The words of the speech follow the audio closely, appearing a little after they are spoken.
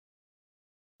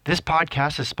This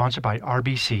podcast is sponsored by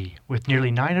RBC, with nearly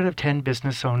 9 out of 10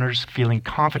 business owners feeling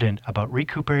confident about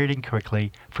recuperating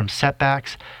quickly from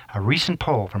setbacks. A recent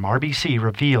poll from RBC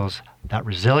reveals that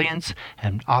resilience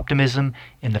and optimism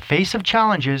in the face of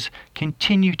challenges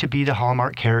continue to be the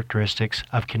hallmark characteristics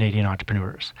of Canadian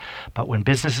entrepreneurs. But when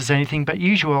business is anything but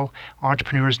usual,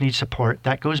 entrepreneurs need support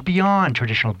that goes beyond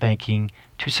traditional banking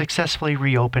to successfully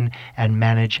reopen and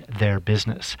manage their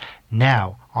business.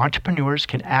 Now, entrepreneurs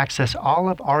can access all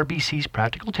of RBC's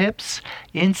practical tips,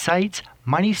 insights,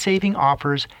 money-saving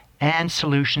offers, and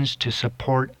solutions to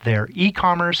support their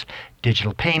e-commerce,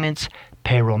 digital payments,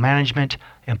 payroll management,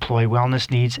 employee wellness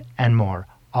needs, and more,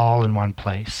 all in one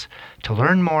place. To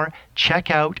learn more, check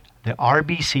out the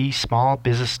RBC Small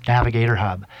Business Navigator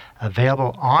Hub,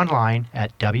 available online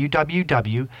at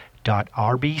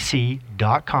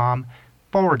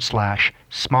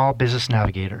www.rbc.com/Small Business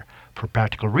Navigator. For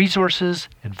practical resources,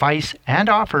 advice, and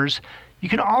offers, you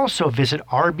can also visit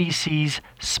RBC's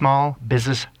Small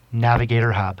Business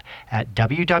Navigator Hub at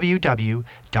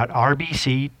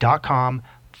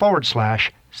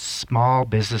www.rbc.com/Small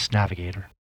Business Navigator.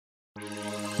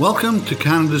 Welcome to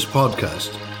Canada's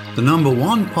podcast, the number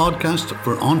one podcast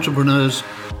for entrepreneurs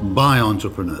by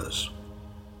entrepreneurs.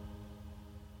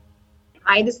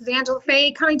 Hi, this is Angela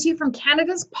Fay coming to you from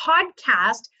Canada's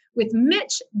podcast with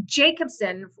Mitch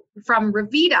Jacobson from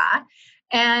Revita.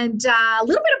 And a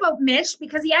little bit about Mitch,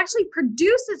 because he actually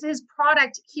produces his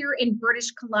product here in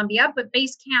British Columbia, but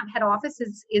Basecamp head office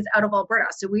is out of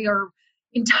Alberta. So we are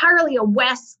entirely a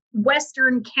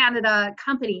Western Canada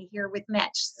company here with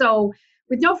Mitch. So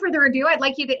with no further ado, I'd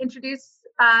like you to introduce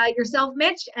yourself,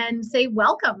 Mitch, and say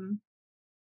welcome.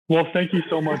 Well, thank you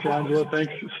so much, Angela.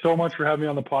 Thanks so much for having me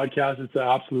on the podcast. It's an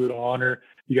absolute honor.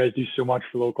 You guys do so much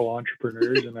for local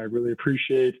entrepreneurs, and I really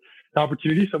appreciate the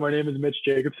opportunity. So my name is Mitch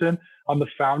Jacobson. I'm the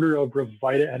founder of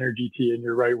Revita Energy Tea, and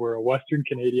you're right, we're a Western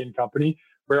Canadian company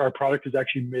where our product is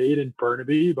actually made in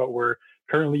Burnaby, but we're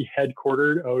currently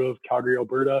headquartered out of Calgary,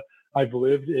 Alberta. I've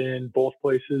lived in both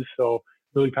places, so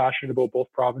really passionate about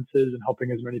both provinces and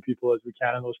helping as many people as we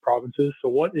can in those provinces. So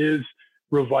what is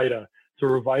Revita? So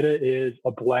Revita is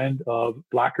a blend of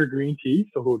black or green tea,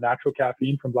 so natural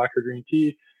caffeine from black or green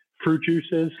tea, fruit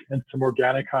juices, and some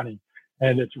organic honey.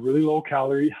 And it's really low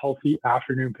calorie, healthy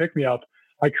afternoon pick-me-up.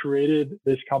 I created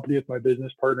this company with my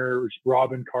business partners,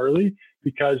 Rob and Carly,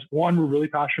 because one, we're really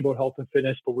passionate about health and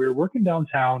fitness, but we were working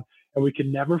downtown and we could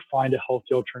never find a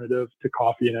healthy alternative to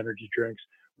coffee and energy drinks,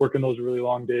 working those really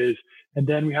long days. And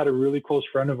then we had a really close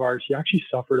friend of ours. He actually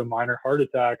suffered a minor heart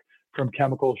attack from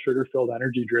chemical sugar-filled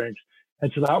energy drinks.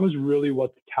 And so that was really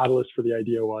what the catalyst for the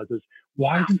idea was, is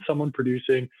why isn't someone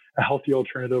producing a healthy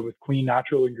alternative with clean,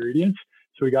 natural ingredients?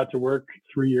 So we got to work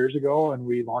 3 years ago and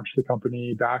we launched the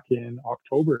company back in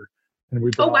October. And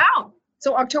we've wow.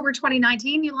 So October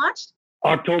 2019 you launched?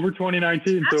 October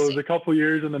 2019. So it was a couple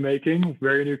years in the making,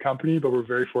 very new company, but we're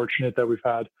very fortunate that we've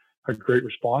had a great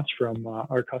response from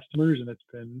our customers, and it's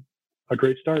been a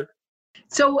great start.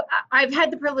 So I've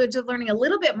had the privilege of learning a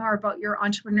little bit more about your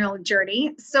entrepreneurial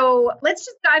journey. So let's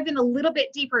just dive in a little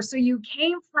bit deeper. So you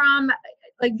came from,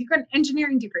 you got an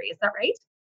engineering degree, is that right?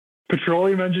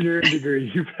 Petroleum engineering degree,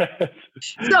 you bet.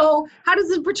 So how does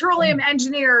a petroleum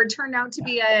engineer turn out to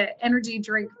be an energy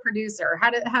drink producer?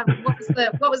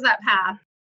 What was that path?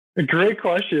 A great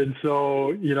question.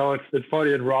 So, it's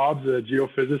funny, and Rob's a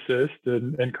geophysicist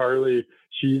and Carly,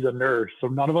 she's a nurse. So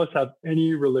none of us have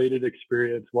any related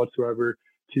experience whatsoever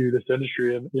to this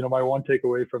industry. And, my one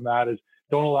takeaway from that is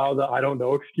don't allow the I don't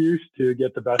know excuse to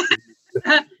get the best of you.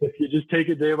 If you just take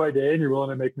it day by day and you're willing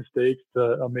to make mistakes,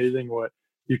 it's amazing what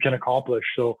you can accomplish.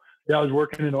 So yeah, I was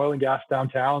working in oil and gas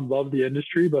downtown, loved the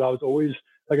industry, but I was always,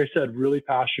 like I said, really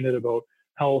passionate about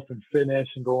health and fitness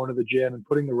and going to the gym and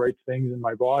putting the right things in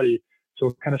my body. So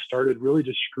it kind of started really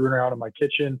just screwing around in my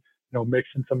kitchen,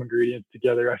 mixing some ingredients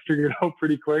together. I figured out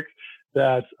pretty quick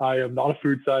that I am not a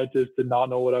food scientist, did not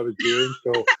know what I was doing.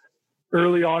 So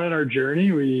early on in our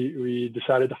journey, we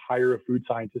decided to hire a food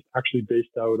scientist actually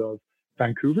based out of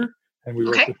Vancouver. And we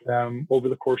worked with them over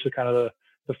the course of kind of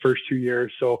the first 2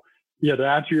 years. So yeah, to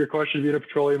answer your question, being a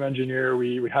petroleum engineer,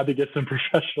 we had to get some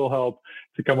professional help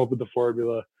to come up with the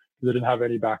formula because I didn't have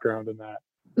any background in that.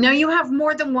 Now you have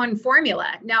more than one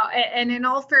formula. Now, and in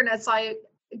all fairness, I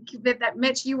that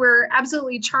Mitch, you were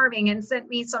absolutely charming and sent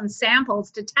me some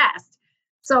samples to test.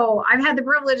 So I've had the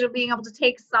privilege of being able to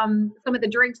take some of the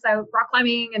drinks out, rock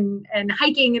climbing and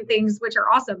hiking and things, which are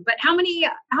awesome. But how many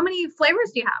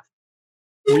flavors do you have?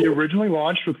 We originally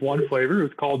launched with one flavor. It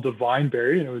was called Divine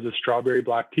Berry, and it was a strawberry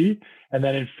black tea. And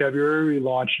then in February, we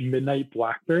launched Midnight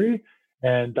Blackberry.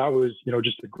 And that was,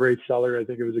 just a great seller. I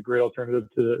think it was a great alternative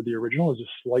to the original. It was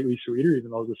just slightly sweeter,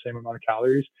 even though it was the same amount of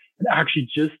calories. And actually,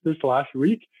 just this last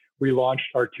week, we launched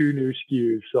our 2 new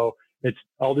SKUs. So it's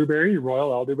elderberry,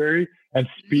 royal elderberry, and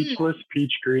speechless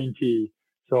peach green tea.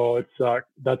 So it's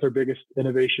that's our biggest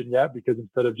innovation yet, because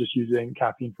instead of just using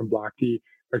caffeine from black tea,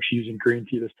 we're actually using green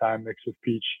tea this time mixed with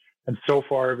peach. And so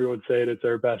far, everyone's saying it's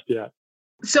our best yet.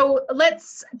 So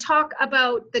let's talk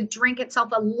about the drink itself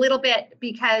a little bit,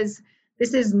 because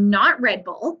this is not Red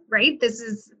Bull, right? This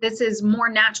is more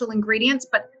natural ingredients,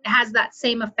 but it has that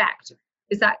same effect.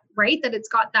 Is that right? That it's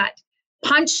got that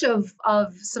punch of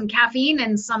some caffeine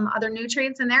and some other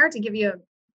nutrients in there to give you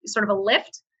sort of a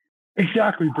lift?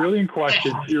 Exactly. Brilliant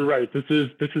question. You're right. This is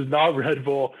not Red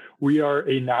Bull. We are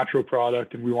a natural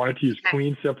product, and we wanted to use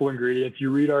clean, simple ingredients.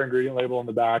 You read our ingredient label on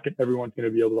the back, and everyone's going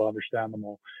to be able to understand them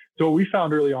all. So what we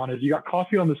found early on is you got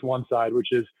coffee on this one side,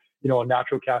 which is, a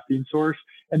natural caffeine source.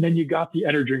 And then you got the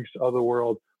energy drinks of the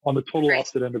world on the total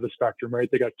opposite end of the spectrum, right?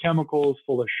 They got chemicals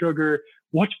full of sugar.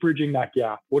 What's bridging that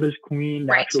gap? What is clean,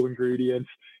 natural ingredients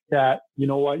that, you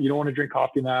don't want to drink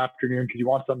coffee in the afternoon because you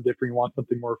want something different, you want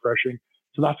something more refreshing.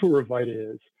 So that's what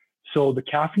Revita is. So the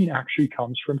caffeine actually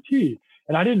comes from tea.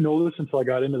 And I didn't know this until I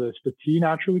got into this, but tea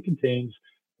naturally contains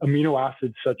amino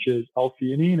acids such as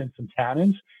L-theanine and some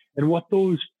tannins. And what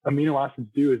those amino acids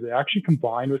do is they actually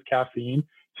combine with caffeine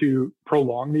to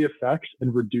prolong the effects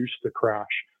and reduce the crash.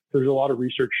 There's a lot of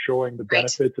research showing the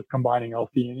benefits of combining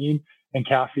L-theanine and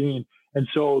caffeine. And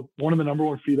so one of the number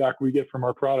one feedback we get from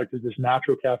our product is this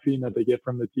natural caffeine that they get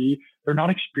from the tea. They're not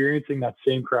experiencing that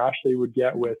same crash they would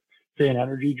get with, say, an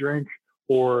energy drink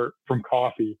or from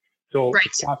coffee. So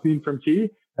caffeine from tea,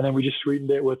 and then we just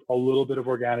sweetened it with a little bit of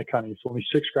organic honey. So only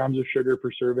 6 grams of sugar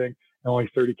per serving and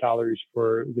only 30 calories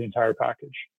for the entire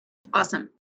package. Awesome.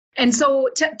 And so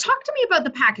talk to me about the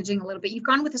packaging a little bit. You've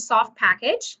gone with a soft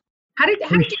package. How did you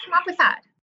come up with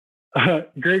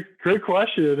that? Great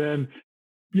question. And,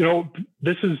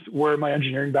 this is where my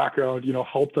engineering background,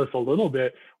 helped us a little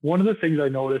bit. One of the things I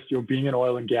noticed, being in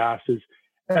oil and gas is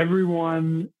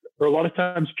everyone, or a lot of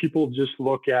times people just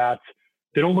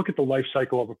they don't look at the life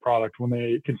cycle of a product when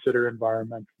they consider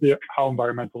how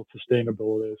environmental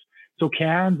sustainable it is. So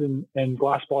cans and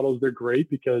glass bottles, they're great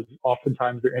because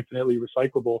oftentimes they're infinitely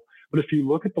recyclable. But if you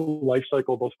look at the life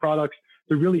cycle of those products,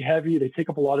 they're really heavy. They take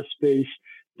up a lot of space.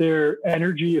 Their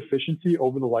energy efficiency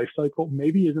over the life cycle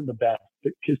maybe isn't the best.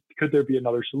 Could there be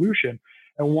another solution?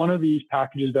 And one of these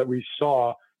packages that we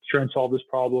saw to try and solve this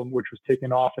problem, which was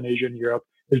taken off in Asia and Europe,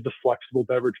 is the flexible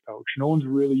beverage pouch. No one's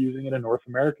really using it in North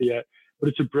America yet, but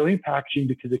it's a brilliant packaging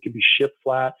because it can be shipped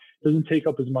flat, doesn't take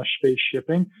up as much space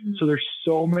shipping. Mm-hmm. So there's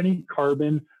so many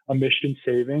carbon emission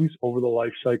savings over the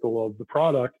life cycle of the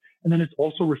product. And then it's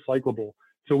also recyclable.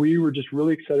 So we were just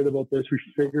really excited about this. We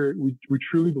figured we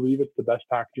truly believe it's the best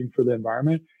packaging for the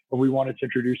environment, and we wanted to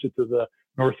introduce it to the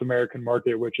North American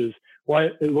market, which is why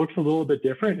it looks a little bit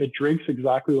different. It drinks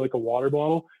exactly like a water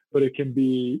bottle, but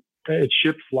it's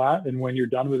shipped flat. And when you're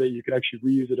done with it, you can actually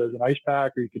reuse it as an ice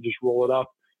pack, or you can just roll it up.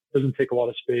 It doesn't take a lot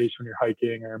of space when you're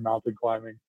hiking or mountain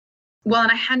climbing. Well,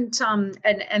 and I hadn't,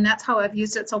 and that's how I've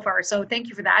used it so far. So thank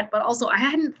you for that. But also I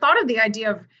hadn't thought of the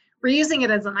idea of reusing it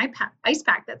as an ice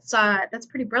pack. That's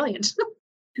pretty brilliant.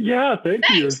 Yeah, thank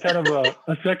you. It's kind of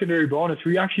a secondary bonus.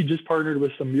 We actually just partnered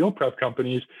with some meal prep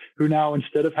companies who now,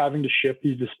 instead of having to ship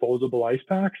these disposable ice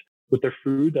packs with their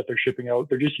food that they're shipping out,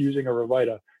 they're just using a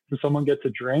Revita. So someone gets a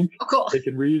drink, they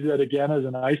can reuse it again as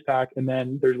an ice pack, and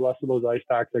then there's less of those ice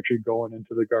packs actually going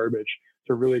into the garbage.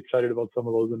 So really excited about some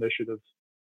of those initiatives.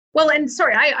 Well, and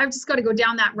sorry, I've just got to go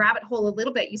down that rabbit hole a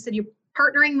little bit. You said you're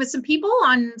partnering with some people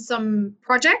on some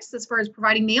projects as far as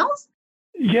providing meals?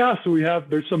 Yeah, so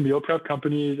there's some meal prep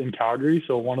companies in Calgary.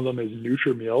 So one of them is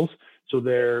NutriMeals. So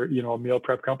they're, a meal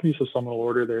prep company. So someone will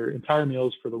order their entire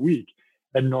meals for the week.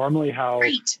 And normally how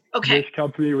this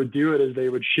company would do it is they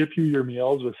would ship you your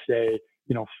meals with, say,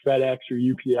 FedEx or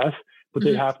UPS, but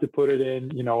they'd have to put it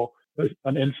in,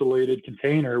 an insulated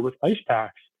container with ice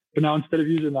packs. But now instead of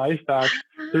using the ice packs,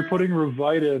 they're putting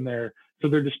Revita in there. So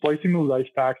they're displacing those ice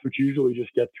packs, which usually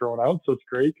just get thrown out. So it's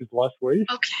great because less waste.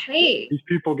 Okay. These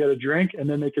people get a drink and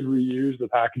then they can reuse the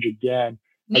package again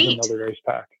as another ice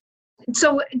pack.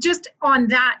 So just on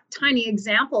that tiny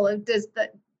example,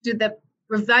 do the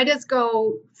Revitas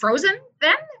go frozen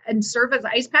then and serve as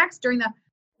ice packs during the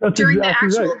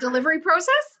actual delivery process?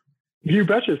 You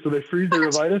betcha. So they freeze the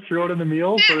Revita, throw it in the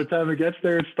meal. By the time it gets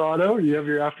there, it's thawed out. You have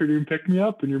your afternoon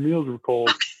pick-me-up and your meals are cold.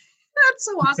 Okay. That's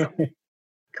so awesome.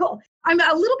 Cool. I'm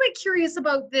a little bit curious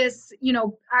about this,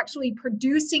 actually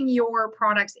producing your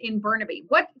products in Burnaby.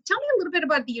 Tell me a little bit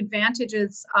about the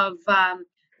advantages of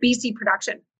BC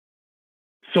production.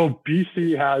 So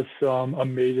BC has some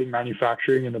amazing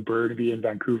manufacturing in the Burnaby and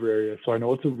Vancouver area. So I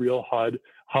know it's a real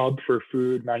hub for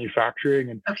food manufacturing,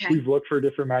 and Okay. we've looked for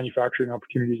different manufacturing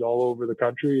opportunities all over the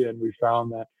country, and we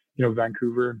found that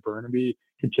Vancouver and Burnaby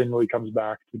continually comes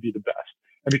back to be the best.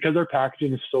 And because our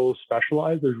packaging is so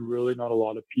specialized, there's really not a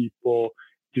lot of people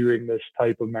doing this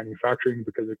type of manufacturing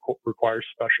because it requires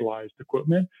specialized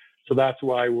equipment. So that's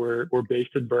why we're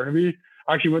based in Burnaby.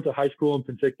 I actually went to high school in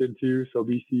Penticton too, so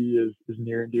BC is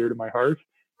near and dear to my heart.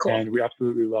 Cool. And we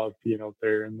absolutely love being out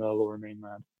there in the Lower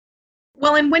Mainland.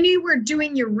 Well, and when you were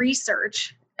doing your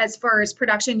research as far as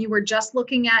production, you were just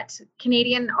looking at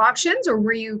Canadian options, or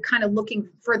were you kind of looking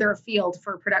further afield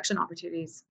for production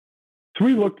opportunities? So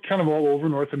we looked kind of all over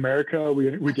North America. We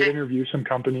did interview some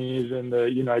companies in the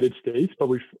United States, but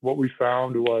what we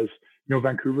found was,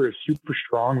 Vancouver is super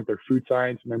strong with their food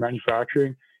science and their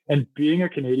manufacturing. And being a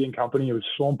Canadian company, it was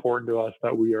so important to us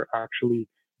that we are actually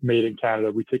made in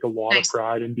Canada. We take a lot of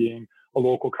pride in being a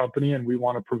local company, and we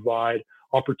want to provide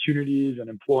opportunities and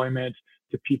employment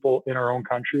to people in our own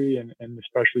country and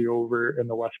especially over in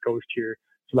the West Coast here.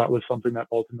 So that was something that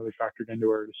ultimately factored into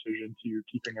our decision to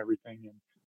keeping everything in.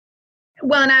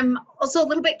 Well, and I'm also a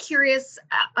little bit curious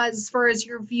as far as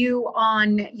your view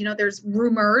on, there's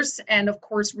rumors and of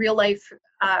course, real life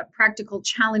practical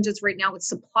challenges right now with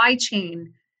supply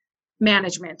chain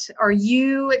management. Are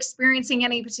you experiencing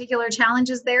any particular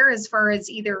challenges there as far as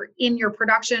either in your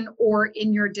production or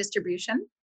in your distribution?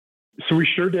 So we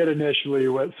sure did initially.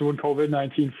 So when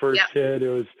COVID-19 first hit, it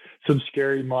was some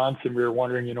scary months and we were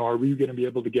wondering, are we going to be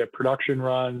able to get production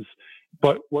runs?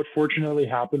 But what fortunately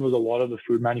happened was a lot of the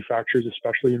food manufacturers,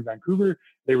 especially in Vancouver,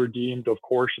 they were deemed, of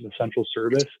course, an essential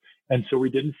service. And so we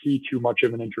didn't see too much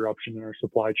of an interruption in our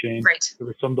supply chain. Right. There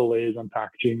were some delays on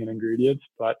packaging and ingredients,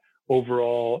 but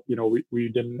overall, we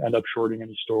didn't end up shorting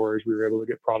any stores. We were able to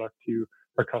get product to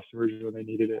our customers when they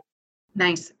needed it.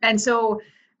 Nice. And so,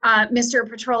 Mr.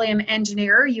 Petroleum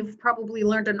Engineer, you've probably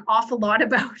learned an awful lot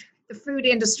about the food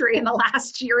industry in the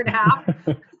last year and a half.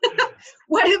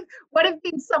 What have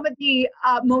been some of the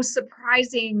most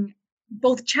surprising,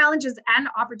 both challenges and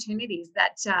opportunities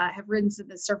that have risen to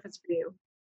the surface for you?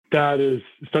 That is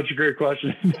such a great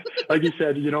question. Like you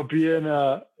said, being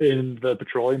in the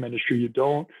petroleum industry, you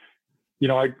don't,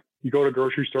 you go to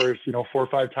grocery stores, 4 or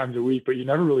 5 times a week, but you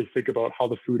never really think about how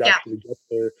the food actually gets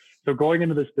there. So going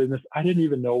into this business, I didn't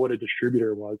even know what a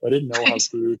distributor was. I didn't know how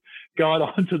food got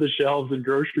onto the shelves in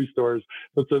grocery stores.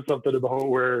 So it says something about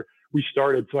where we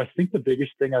started. So I think the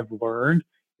biggest thing I've learned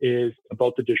is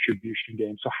about the distribution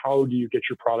game. So how do you get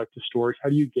your product to stores? How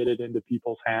do you get it into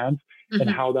people's hands? Mm-hmm. And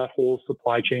how that whole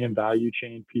supply chain and value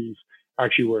chain piece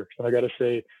actually works. And I got to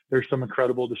say, there's some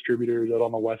incredible distributors out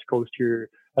on the West Coast here,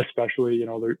 especially,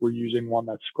 we're using one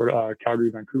that's Calgary,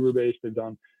 Vancouver based. They've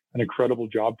done an incredible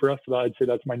job for us. So I'd say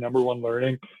that's my number one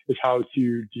learning is how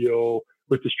to deal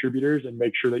with distributors and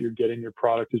make sure that you're getting your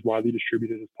product as widely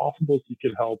distributed as possible so you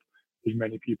can help as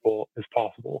many people as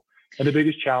possible. And the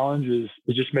biggest challenge is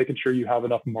just making sure you have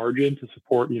enough margin to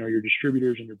support, your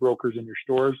distributors and your brokers and your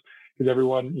stores, because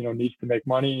everyone, needs to make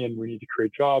money and we need to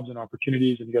create jobs and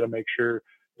opportunities. And you got to make sure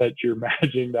that you're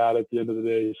managing that at the end of the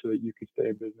day so that you can stay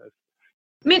in business.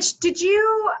 Mitch, did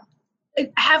you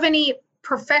have any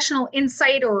professional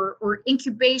insight or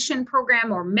incubation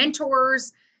program or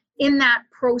mentors in that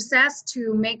process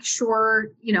to make sure,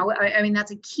 I mean,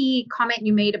 that's a key comment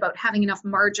you made about having enough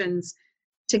margins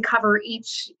to cover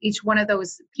each one of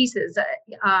those pieces.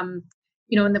 And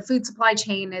the food supply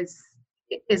chain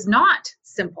is not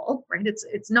simple, right?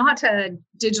 It's not a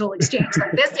digital exchange.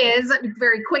 Like this is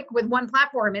very quick with one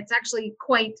platform. It's actually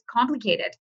quite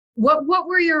complicated. What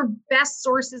were your best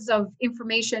sources of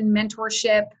information,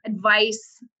 mentorship,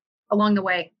 advice along the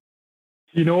way?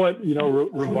 You know what?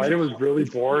 Revita was really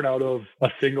born out of a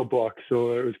single book.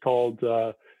 So it was called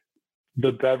The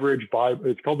Beverage Bible.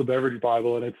 It's called The Beverage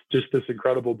Bible, and it's just this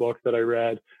incredible book that I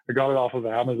read. I got it off of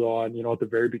Amazon, at the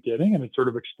very beginning, and it sort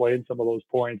of explained some of those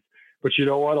points. But you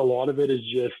know what? A lot of it is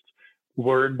just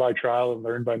learned by trial and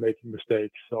learned by making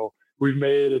mistakes. So we've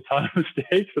made a ton of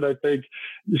mistakes, but I think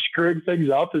screwing things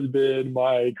up has been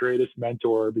my greatest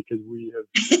mentor because we have,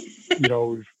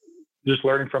 just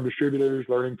learning from distributors,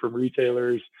 learning from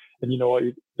retailers, and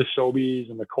the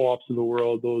Sobeys and the co-ops of the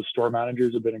world, those store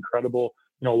managers have been incredible.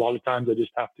 A lot of times I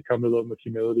just have to come to them with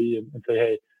humility and say,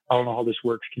 hey, I don't know how this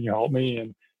works. Can you help me?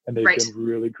 And they've been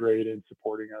really great in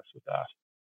supporting us with that.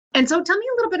 And so tell me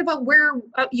a little bit about where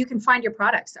you can find your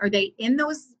products. Are they in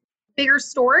those bigger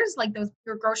stores, like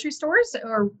your grocery stores?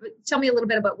 Or tell me a little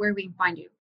bit about where we can find you.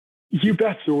 You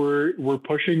bet. So we're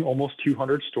pushing almost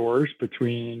 200 stores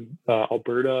between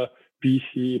Alberta,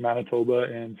 BC, Manitoba,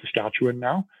 and Saskatchewan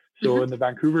now. So in the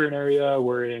Vancouver area,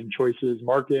 we're in Choices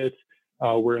Market.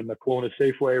 We're in the Kelowna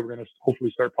Safeway. We're going to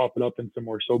hopefully start popping up in some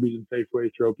more Sobeys and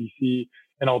Safeway throughout BC.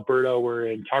 In Alberta, we're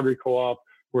in Calgary Co-op.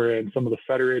 We're in some of the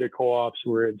federated co-ops.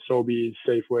 We're in Sobeys,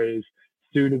 Safeways,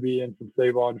 soon to be in some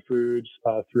Save-On Foods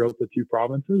throughout the two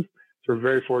provinces. So we're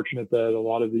very fortunate that a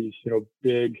lot of these,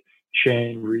 big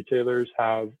chain retailers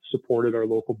have supported our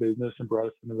local business and brought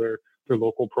us into their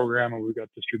local program, and we've got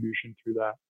distribution through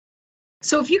that.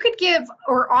 So if you could give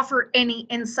or offer any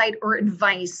insight or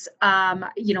advice,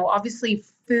 obviously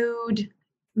food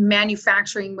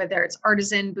manufacturing, whether it's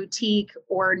artisan, boutique,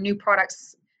 or new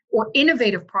products or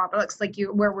innovative products like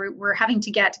where we're having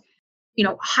to get,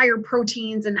 higher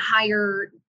proteins and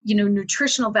higher,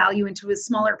 nutritional value into a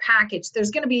smaller package.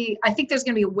 I think there's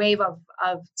going to be a wave of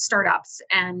startups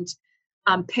and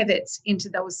pivots into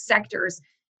those sectors.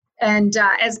 And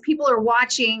as people are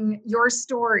watching your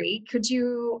story, could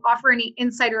you offer any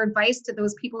insight or advice to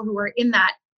those people who are in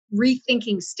that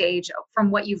rethinking stage from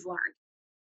what you've learned?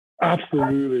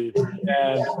 Absolutely.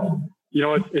 And,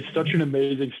 it's such an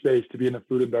amazing space to be in the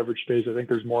food and beverage space. I think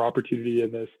there's more opportunity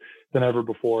in this than ever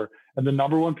before. And the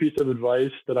number one piece of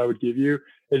advice that I would give you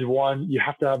is, one, you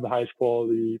have to have the highest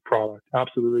quality product.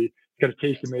 Absolutely. It's got to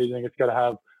taste amazing. It's got to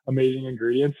have amazing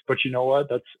ingredients. But you know what?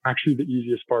 That's actually the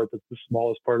easiest part. That's the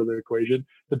smallest part of the equation.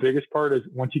 The biggest part is,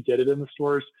 once you get it in the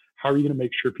stores, how are you going to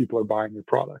make sure people are buying your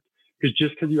product? Because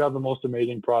just because you have the most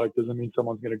amazing product doesn't mean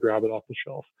someone's going to grab it off the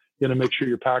shelf. You're going to make sure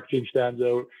your packaging stands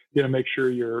out. You're going to make sure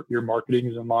your marketing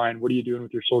is in line. What are you doing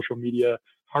with your social media?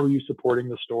 How are you supporting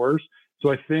the stores?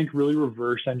 So I think really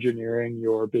reverse engineering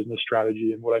your business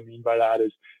strategy. And what I mean by that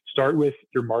is, start with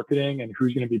your marketing and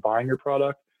who's going to be buying your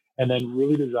product, and then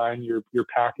really design your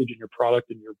package and your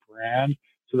product and your brand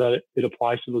so that it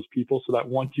applies to those people, so that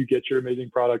once you get your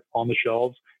amazing product on the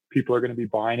shelves, people are going to be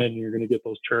buying it, and you're going to get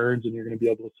those turns, and you're going to be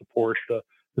able to support the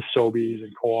Sobeys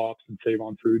and co-ops and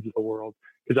Save-On Foods of the world.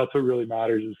 Because that's what really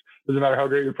matters. Is, doesn't matter how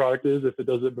great your product is, if it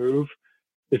doesn't move,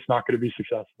 it's not going to be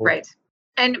successful. Right.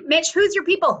 And Mitch, who's your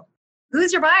people?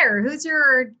 Who's your buyer? Who's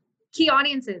your key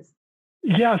audiences?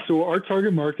 Yeah, so our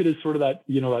target market is sort of that,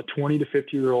 that 20 to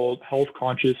 50-year-old health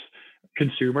conscious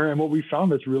consumer. And what we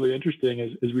found that's really interesting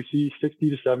is we see 60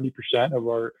 to 70% of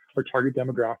our target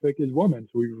demographic is women.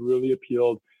 So we've really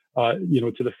appealed,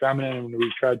 to the feminine, and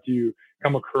we've tried to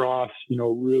come across,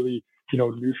 really,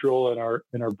 neutral in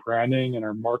our branding and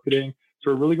our marketing.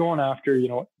 So we're really going after,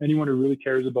 anyone who really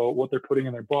cares about what they're putting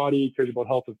in their body, cares about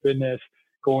health and fitness,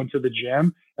 going to the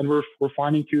gym. And we're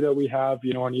finding too that we have,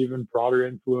 an even broader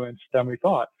influence than we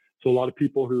thought. So a lot of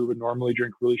people who would normally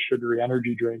drink really sugary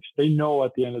energy drinks, they know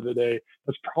at the end of the day,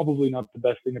 that's probably not the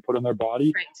best thing to put in their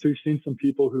body. Right. So we've seen some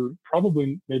people who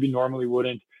probably maybe normally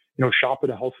wouldn't, shop at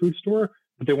a health food store,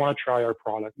 but they want to try our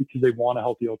product because they want a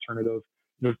healthy alternative.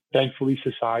 Thankfully,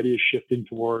 society is shifting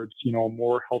towards, a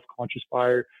more health conscious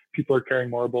buyer. People are caring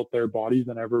more about their bodies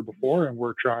than ever before. And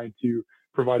we're trying to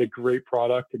provide a great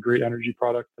product, a great energy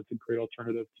product that's a great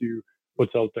alternative to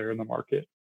what's out there in the market.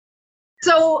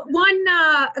 So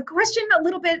a question a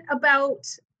little bit about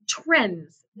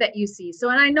trends that you see. So,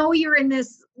 and I know you're in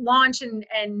this launch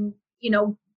and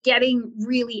getting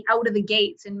really out of the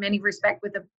gates in many respects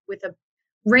with a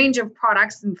range of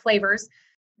products and flavors,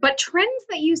 but trends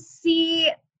that you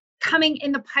see coming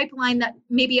in the pipeline that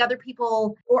maybe other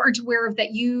people aren't aware of,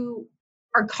 that you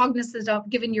are cognizant of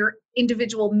given your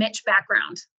individual Mitch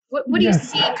background. What do you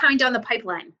see kind of on the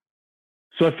pipeline?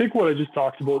 So I think what I just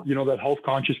talked about, that health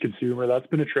conscious consumer, that's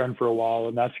been a trend for a while,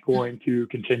 and that's going to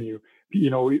continue.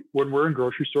 When we're in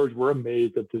grocery stores, we're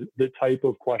amazed at the type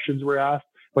of questions we're asked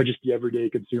by just the everyday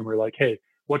consumer, like, hey,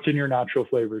 what's in your natural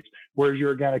flavors? Where's your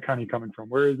organic honey coming from?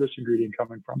 Where is this ingredient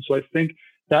coming from? So I think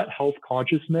that health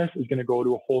consciousness is going to go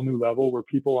to a whole new level where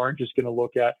people aren't just going to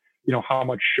look at, how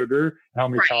much sugar and how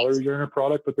many calories are in a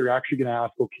product, but they're actually going to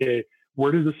ask, okay,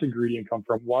 where does this ingredient come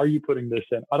from? Why are you putting this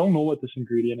in? I don't know what this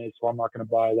ingredient is, so I'm not going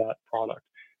to buy that product.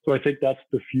 So I think that's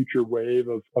the future wave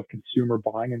of consumer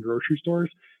buying in grocery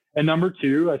stores. And number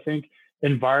two, I think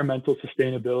environmental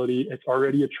sustainability, it's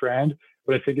already a trend,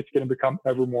 but I think it's going to become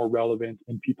ever more relevant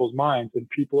in people's minds. And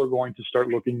people are going to start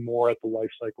looking more at the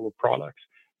life cycle of products.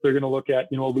 They're going to look at,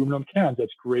 aluminum cans.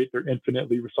 That's great. They're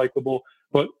infinitely recyclable.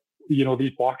 But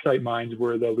these bauxite mines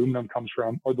where the aluminum comes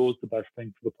from, are those the best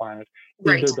thing for the planet?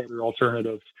 Right. Is there better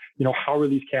alternatives? How are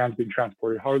these cans being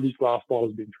transported? How are these glass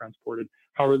bottles being transported?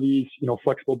 How are these,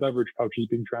 flexible beverage pouches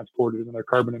being transported and their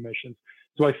carbon emissions?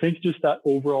 So I think just that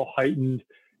overall heightened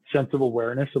sense of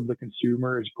awareness of the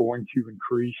consumer is going to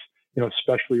increase,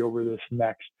 especially over this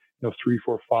next, 3,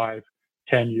 4, 5,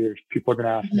 10 years. People are going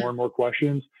to ask more and more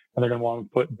questions, and they're going to want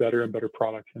to put better and better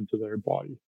products into their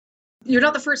body. You're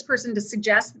not the first person to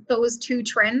suggest those two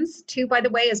trends too, by the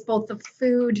way, as both the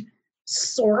food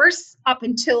source up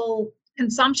until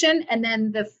consumption and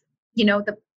then the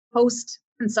post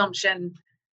consumption,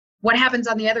 what happens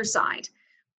on the other side.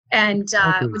 And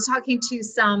was talking to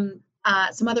some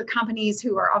other companies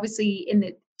who are obviously in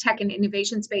the tech and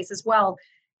innovation space as well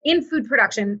in food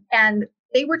production, and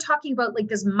they were talking about like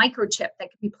this microchip that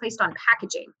could be placed on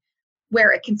packaging,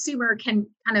 where a consumer can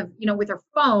kind of, with their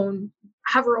phone,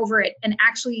 hover over it and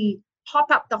actually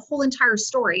pop up the whole entire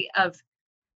story of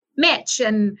Mitch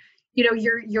and,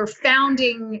 your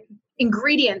founding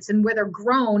ingredients and where they're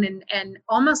grown and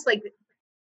almost like,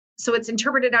 so it's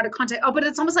interpreted out of context. Oh, but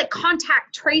it's almost like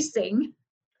contact tracing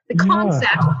the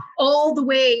concept all the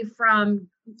way from,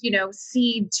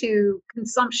 seed to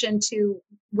consumption to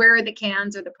where are the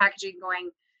cans or the packaging going,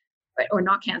 or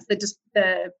not cans,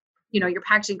 your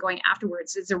packaging going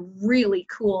afterwards. Is a really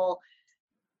cool,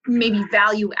 maybe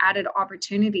value added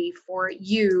opportunity for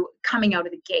you coming out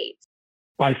of the gate.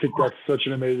 I think that's such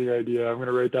an amazing idea. I'm going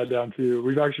to write that down too.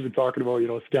 We've actually been talking about,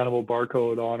 a scannable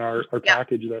barcode on our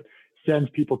package that sends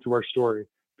people to our story,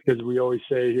 because we always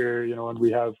say here, and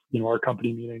we have, our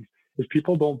company meetings, is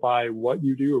people don't buy what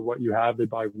you do or what you have, they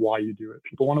buy why you do it.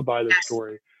 People want to buy the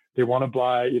story. They want to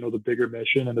buy, the bigger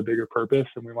mission and the bigger purpose.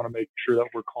 And we want to make sure that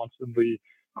we're constantly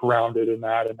grounded in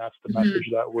that. And that's the message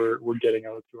that we're getting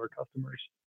out to our customers.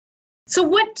 So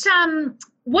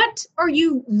what are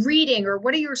you reading, or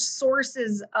what are your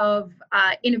sources of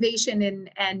innovation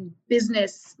and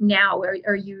business now?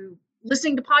 Are you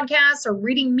listening to podcasts or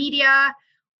reading media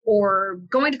or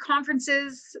going to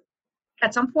conferences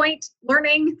at some point,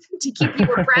 learning to keep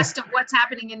you abreast of what's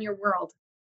happening in your world?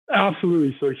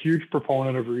 Absolutely. So a huge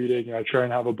proponent of reading. I try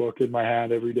and have a book in my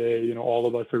hand every day. All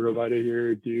of us at Revita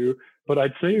here do. But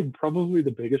I'd say probably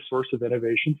the biggest source of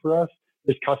innovation for us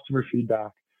is customer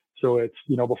feedback. So it's,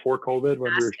 before COVID,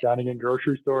 when we were standing in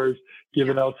grocery stores,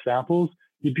 giving out samples,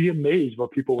 you'd be amazed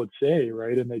what people would say,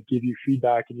 right? And they'd give you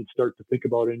feedback and you'd start to think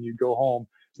about it and you'd go home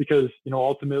because,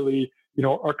 ultimately,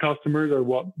 our customers are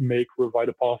what make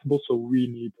Revita possible. So we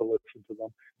need to listen to them.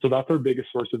 So that's our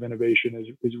biggest source of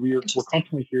innovation is we're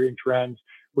constantly hearing trends.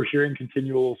 We're hearing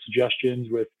continual suggestions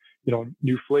with,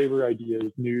 new flavor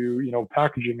ideas, new,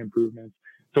 packaging improvements.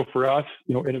 So for us,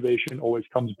 innovation always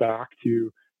comes back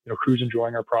to, who's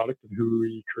enjoying our product and who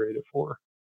we create it for.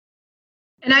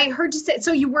 And I heard you say,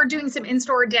 so you were doing some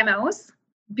in-store demos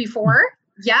before?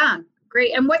 Yeah,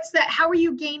 great. And how are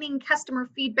you gaining customer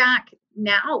feedback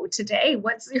now today?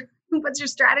 What's your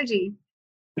strategy?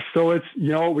 So it's,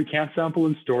 we can't sample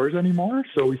in stores anymore.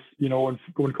 So we, when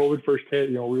COVID first hit,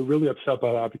 we were really upset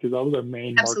by that because that was our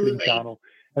main marketing channel.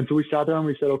 And so we sat down and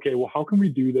we said, okay, well, how can we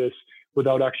do this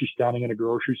without actually standing in a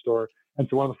grocery store? And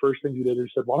so one of the first things we did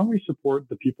is said, why don't we support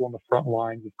the people on the front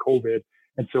lines of COVID?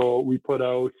 And so we put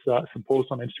out some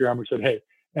posts on Instagram. We said, hey,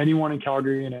 anyone in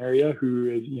Calgary and area who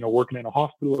is, working in a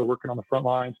hospital or working on the front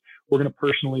lines, we're going to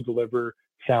personally deliver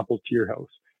samples to your house.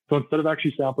 So instead of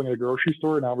actually sampling at a grocery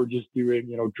store, now we're just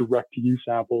doing, direct to you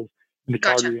samples in the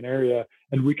Calgary area.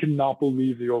 And we cannot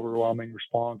believe the overwhelming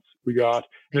response we got.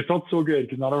 And it felt so good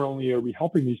because not only are we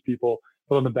helping these people,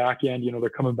 but on the back end, they're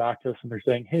coming back to us and they're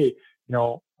saying, hey,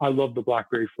 I love the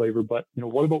blackberry flavor, but,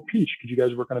 what about peach? Could you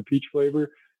guys work on a peach flavor?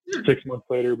 6 months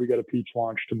later, we got a peach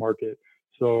launch to market.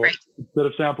 So instead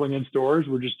of sampling in stores,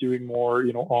 we're just doing more,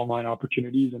 online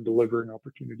opportunities and delivering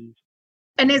opportunities.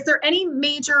 And is there any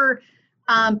major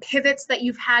pivots that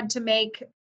you've had to make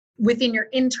within your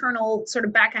internal sort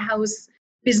of back of house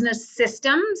business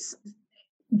systems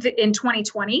in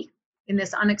 2020 in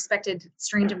this unexpected,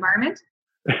 strange environment?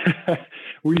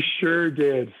 We sure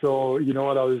did. So,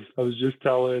 what I was just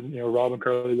telling, Rob and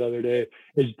Carly the other day,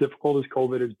 as difficult as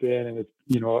COVID has been, and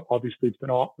it's, obviously it's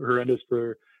been horrendous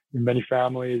for many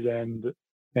families and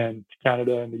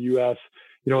Canada and the US,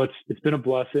 it's been a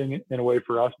blessing in a way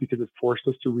for us because it's forced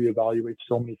us to reevaluate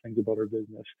so many things about our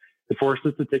business. It forced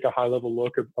us to take a high level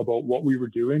look about what we were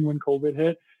doing when COVID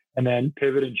hit and then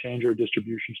pivot and change our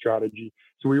distribution strategy.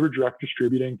 So we were direct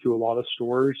distributing to a lot of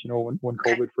stores, when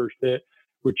COVID first hit,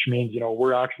 which means,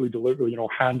 we're actually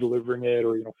hand delivering it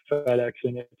or,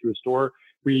 FedExing it to a store.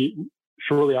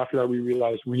 Shortly after that, we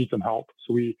realized we need some help.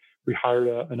 So we hired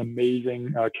an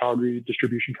amazing Calgary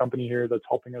distribution company here that's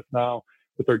helping us now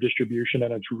with our distribution,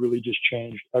 and it's really just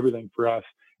changed everything for us.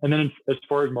 And then as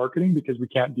far as marketing, because we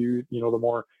can't do, the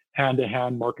more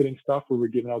hand-to-hand marketing stuff where we're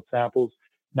giving out samples,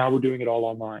 now we're doing it all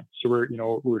online. So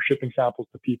we're shipping samples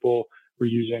to people. We're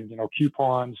using,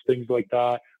 coupons, things like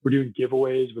that. We're doing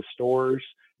giveaways with stores,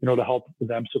 to help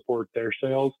them support their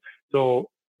sales.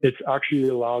 So it's actually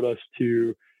allowed us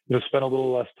to, spend a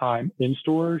little less time in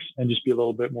stores and just be a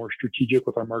little bit more strategic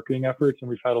with our marketing efforts. And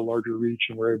we've had a larger reach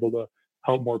and we're able to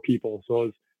help more people. So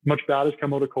as much bad has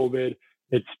come out of COVID,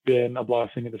 it's been a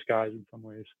blessing in disguise in some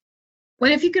ways.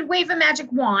 Well, if you could wave a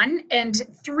magic wand and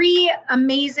three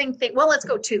amazing things, well, let's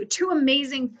go two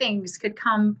amazing things could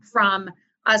come from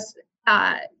us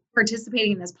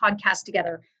participating in this podcast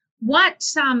together. What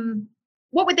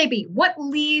would they be? What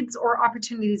leads or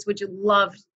opportunities would you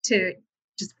love to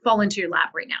just fall into your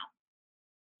lap right now?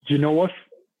 You know what?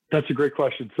 That's a great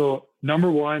question. So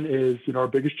number one is, our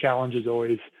biggest challenge is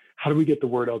always, how do we get the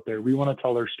word out there? We want to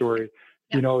tell our story,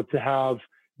 to have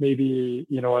maybe,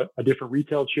 a different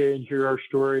retail chain hear our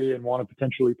story and want to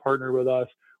potentially partner with us,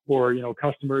 or,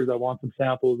 customers that want some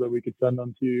samples that we could send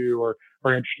them to, or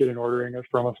are interested in ordering it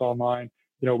from us online.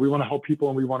 We want to help people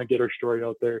and we want to get our story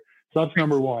out there. So that's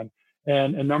number one.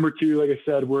 And number two, like I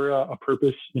said, we're a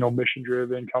purpose,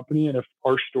 mission-driven company. And if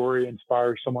our story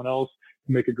inspires someone else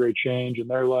to make a great change in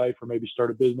their life, or maybe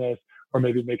start a business, or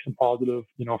maybe make some positive,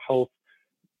 health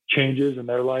changes in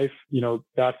their life,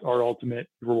 that's our ultimate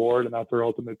reward and that's our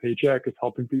ultimate paycheck, is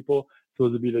helping people. So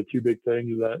those would be the two big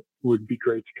things that would be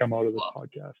great to come out of this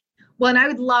podcast. Well, and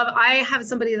I have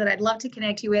somebody that I'd love to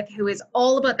connect you with who is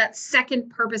all about that second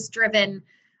purpose-driven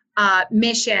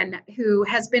mission, who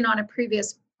has been on a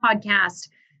previous podcast.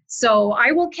 So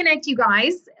I will connect you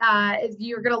guys.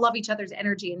 You're going to love each other's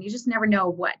energy, and you just never know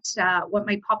what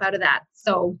might pop out of that.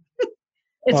 So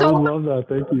I love that.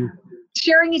 Thank you.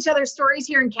 Sharing each other's stories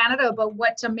here in Canada about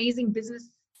what amazing business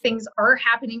things are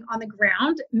happening on the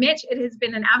ground. Mitch, it has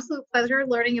been an absolute pleasure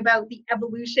learning about the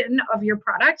evolution of your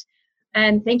product.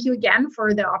 And thank you again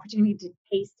for the opportunity to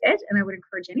taste it. And I would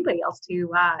encourage anybody else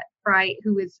to try,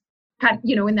 who is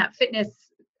in that fitness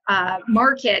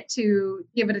market, to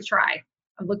give it a try.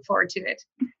 I look forward to it.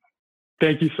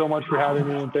 Thank you so much for having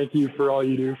me, and thank you for all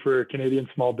you do for Canadian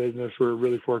small business. We're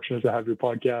really fortunate to have your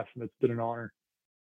podcast, and it's been an honor.